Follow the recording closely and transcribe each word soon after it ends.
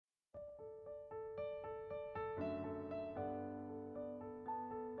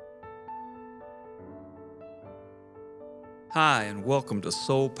Hi, and welcome to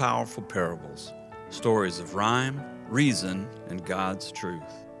So Powerful Parables, stories of rhyme, reason, and God's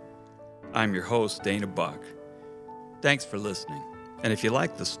truth. I'm your host, Dana Buck. Thanks for listening. And if you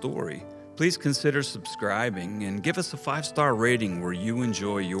like the story, please consider subscribing and give us a 5-star rating where you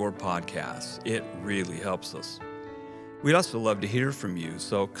enjoy your podcasts. It really helps us. We'd also love to hear from you,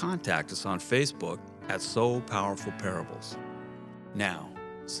 so contact us on Facebook at So Powerful Parables. Now,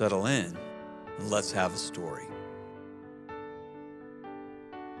 settle in and let's have a story.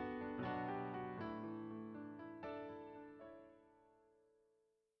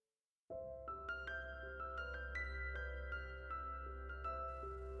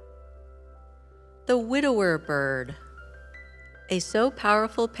 The Widower Bird, a So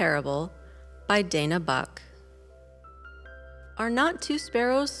Powerful Parable by Dana Buck. Are not 2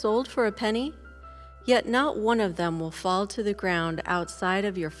 sparrows sold for a penny? Yet not one of them will fall to the ground outside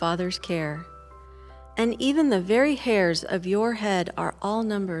of your Father's care. And even the very hairs of your head are all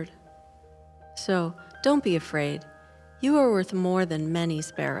numbered. So don't be afraid. You are worth more than many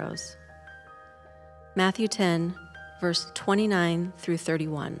sparrows. Matthew 10, verse 29 through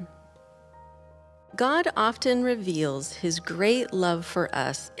 31. God often reveals His great love for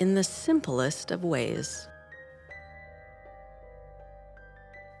us in the simplest of ways.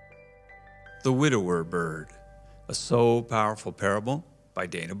 The Widower Bird, a So Powerful Parable by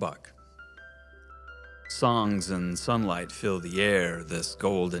Dana Buck. Songs and sunlight fill the air this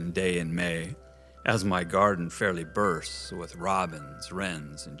golden day in May, as my garden fairly bursts with robins,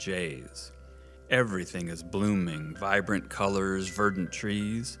 wrens, and jays. Everything is blooming, vibrant colors, verdant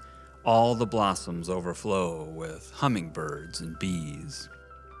trees. All the blossoms overflow with hummingbirds and bees.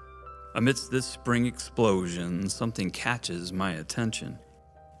 Amidst this spring explosion, something catches my attention,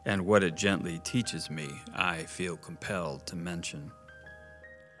 and what it gently teaches me, I feel compelled to mention.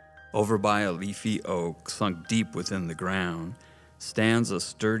 Over by a leafy oak sunk deep within the ground stands a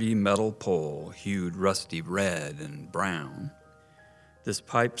sturdy metal pole hued rusty red and brown. This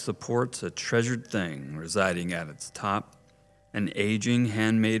pipe supports a treasured thing residing at its top, an aging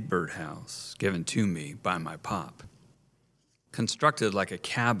handmade birdhouse given to me by my pop. Constructed like a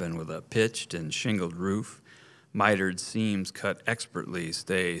cabin with a pitched and shingled roof, mitered seams cut expertly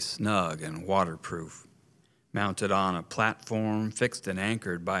stay snug and waterproof. Mounted on a platform fixed and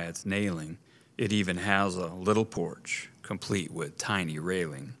anchored by its nailing, it even has a little porch, complete with tiny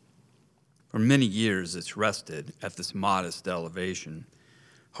railing. For many years it's rested at this modest elevation,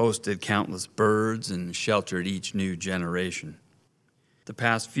 hosted countless birds and sheltered each new generation. The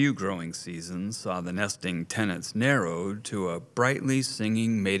past few growing seasons saw the nesting tenants narrowed to a brightly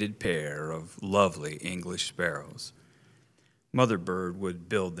singing mated pair of lovely English sparrows. Mother bird would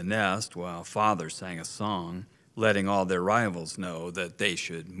build the nest while father sang a song, letting all their rivals know that they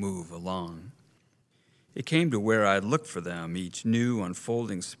should move along. It came to where I'd look for them each new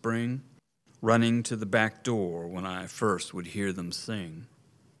unfolding spring, running to the back door when I first would hear them sing.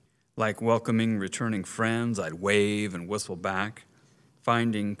 Like welcoming returning friends, I'd wave and whistle back,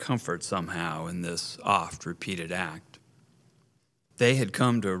 finding comfort somehow in this oft-repeated act. They had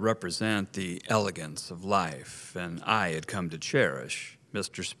come to represent the elegance of life, and I had come to cherish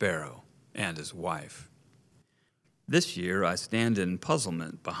Mr. Sparrow and his wife. This year I stand in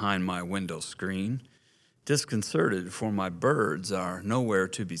puzzlement behind my window screen, disconcerted for my birds are nowhere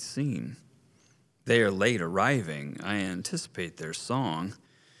to be seen. They are late arriving. I anticipate their song.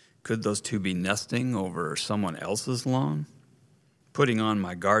 Could those 2 be nesting over someone else's lawn? Putting on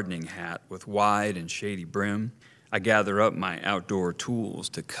my gardening hat with wide and shady brim, I gather up my outdoor tools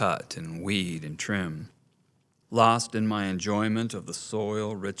to cut and weed and trim. Lost in my enjoyment of the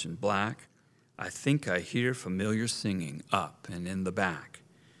soil rich and black, I think I hear familiar singing up and in the back.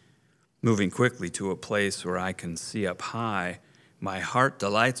 Moving quickly to a place where I can see up high, my heart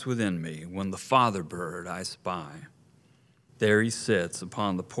delights within me when the father bird I spy. There he sits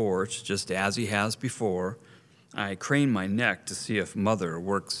upon the porch just as he has before. I crane my neck to see if mother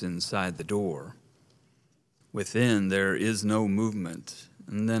works inside the door. Within there is no movement,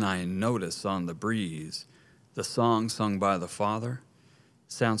 and then I notice on the breeze the song sung by the father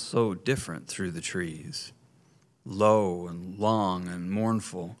sounds so different through the trees. Low and long and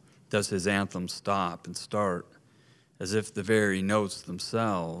mournful does his anthem stop and start, as if the very notes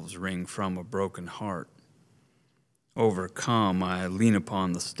themselves ring from a broken heart. Overcome, I lean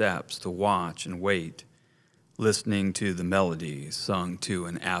upon the steps to watch and wait, listening to the melody sung to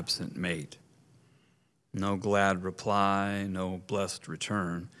an absent mate. No glad reply, no blessed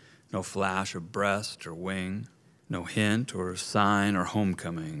return, no flash of breast or wing, no hint or sign or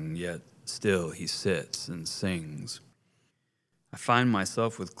homecoming, yet still he sits and sings. I find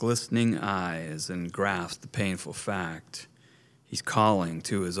myself with glistening eyes and grasp the painful fact. He's calling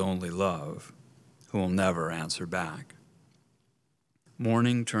to his only love, who will never answer back.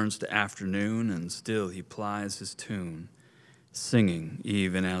 Morning turns to afternoon, and still he plies his tune, singing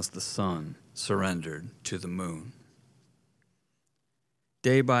even as the sun surrendered to the moon.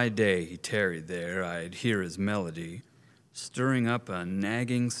 Day by day he tarried there, I'd hear his melody, stirring up a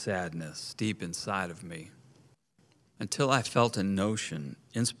nagging sadness deep inside of me. Until I felt a notion,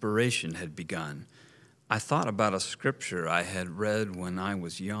 inspiration had begun. I thought about a scripture I had read when I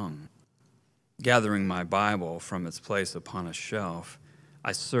was young. Gathering my Bible from its place upon a shelf,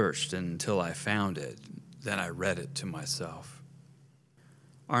 I searched until I found it, then I read it to myself.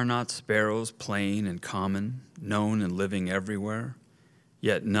 Are not sparrows plain and common, known and living everywhere?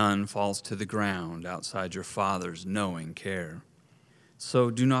 Yet none falls to the ground outside your Father's knowing care.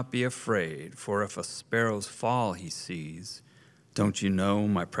 So do not be afraid, for if a sparrow's fall he sees, don't you know,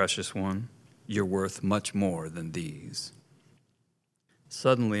 my precious one, you're worth much more than these.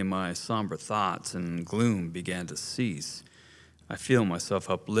 Suddenly my somber thoughts and gloom began to cease. I feel myself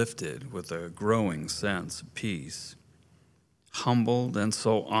uplifted with a growing sense of peace. Humbled and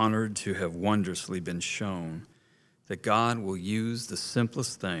so honored to have wondrously been shown that God will use the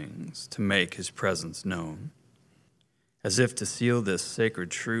simplest things to make his presence known. As if to seal this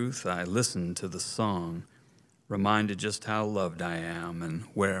sacred truth, I listened to the song, reminded just how loved I am and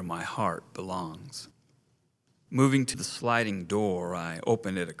where my heart belongs. Moving to the sliding door, I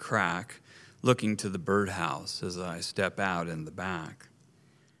open it a crack, looking to the birdhouse as I step out in the back.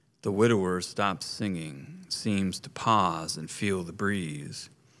 The widower stops singing, seems to pause and feel the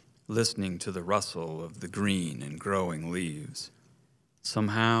breeze, listening to the rustle of the green and growing leaves.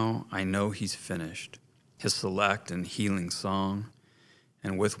 Somehow I know he's finished his select and healing song,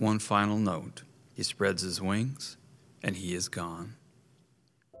 and with one final note, he spreads his wings and he is gone.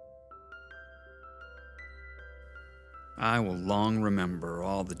 I will long remember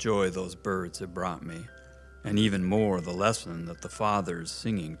all the joy those birds have brought me, and even more the lesson that the Father's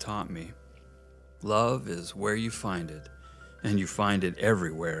singing taught me. Love is where you find it, and you find it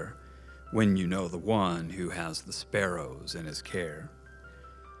everywhere when you know the one who has the sparrows in his care.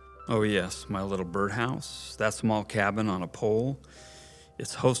 Oh yes, my little birdhouse, that small cabin on a pole,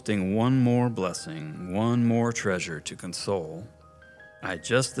 it's hosting one more blessing, one more treasure to console. I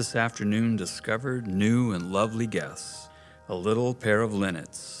just this afternoon discovered new and lovely guests. A little pair of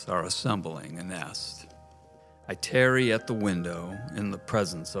linnets are assembling a nest. I tarry at the window in the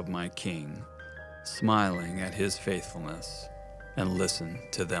presence of my King, smiling at his faithfulness, and listen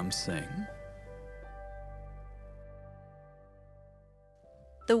to them sing.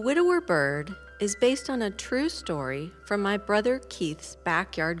 The Widower Bird is based on a true story from my brother Keith's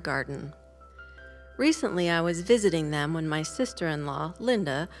backyard garden. Recently, I was visiting them when my sister-in-law,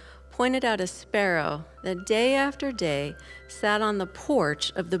 Linda, pointed out a sparrow that day after day sat on the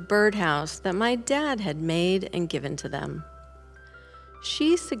porch of the birdhouse that my dad had made and given to them.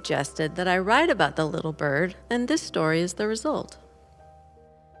 She suggested that I write about the little bird, and this story is the result.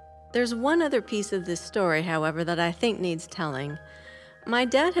 There's one other piece of this story, however, that I think needs telling. My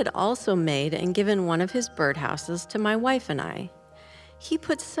dad had also made and given one of his birdhouses to my wife and I. He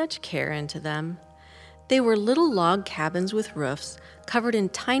put such care into them. They were little log cabins with roofs covered in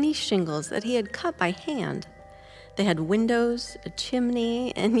tiny shingles that he had cut by hand. They had windows, a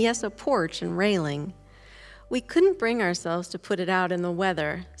chimney, and yes, a porch and railing. We couldn't bring ourselves to put it out in the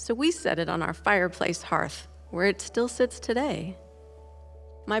weather, so we set it on our fireplace hearth, where it still sits today.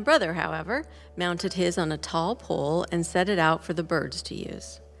 My brother, however, mounted his on a tall pole and set it out for the birds to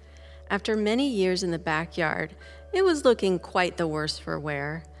use. After many years in the backyard, it was looking quite the worse for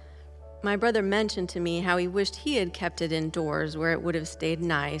wear. My brother mentioned to me how he wished he had kept it indoors where it would have stayed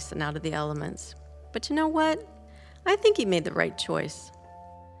nice and out of the elements. But you know what? I think he made the right choice.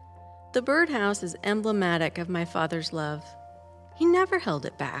 The birdhouse is emblematic of my father's love. He never held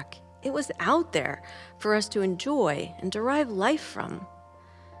it back. It was out there for us to enjoy and derive life from.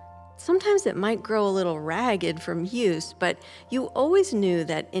 Sometimes it might grow a little ragged from use, but you always knew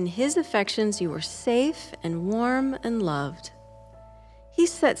that in his affections you were safe and warm and loved. He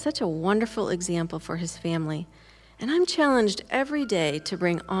set such a wonderful example for his family, and I'm challenged every day to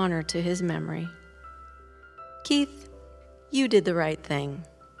bring honor to his memory. Keith, you did the right thing.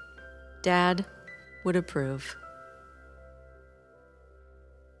 Dad would approve.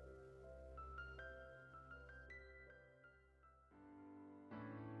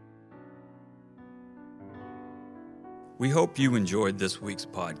 We hope you enjoyed this week's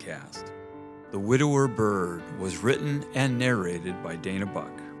podcast. The Widower Bird was written and narrated by Dana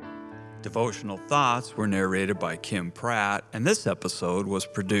Buck. Devotional Thoughts were narrated by Kim Pratt, and this episode was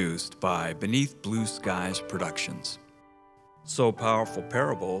produced by Beneath Blue Skies Productions. So Powerful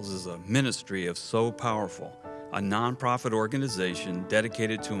Parables is a ministry of So Powerful, a nonprofit organization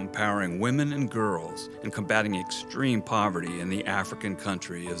dedicated to empowering women and girls and combating extreme poverty in the African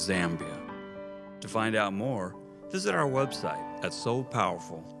country of Zambia. To find out more, visit our website at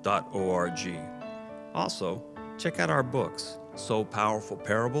sopowerful.org. Also, check out our books, So Powerful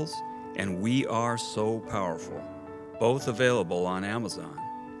Parables and We Are So Powerful, both available on Amazon.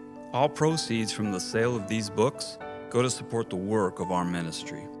 All proceeds from the sale of these books go to support the work of our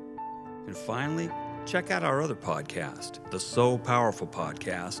ministry. And finally, check out our other podcast, the So Powerful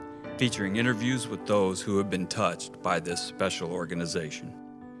Podcast, featuring interviews with those who have been touched by this special organization.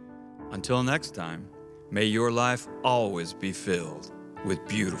 Until next time, may your life always be filled with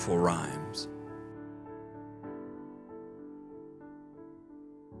beautiful rhymes.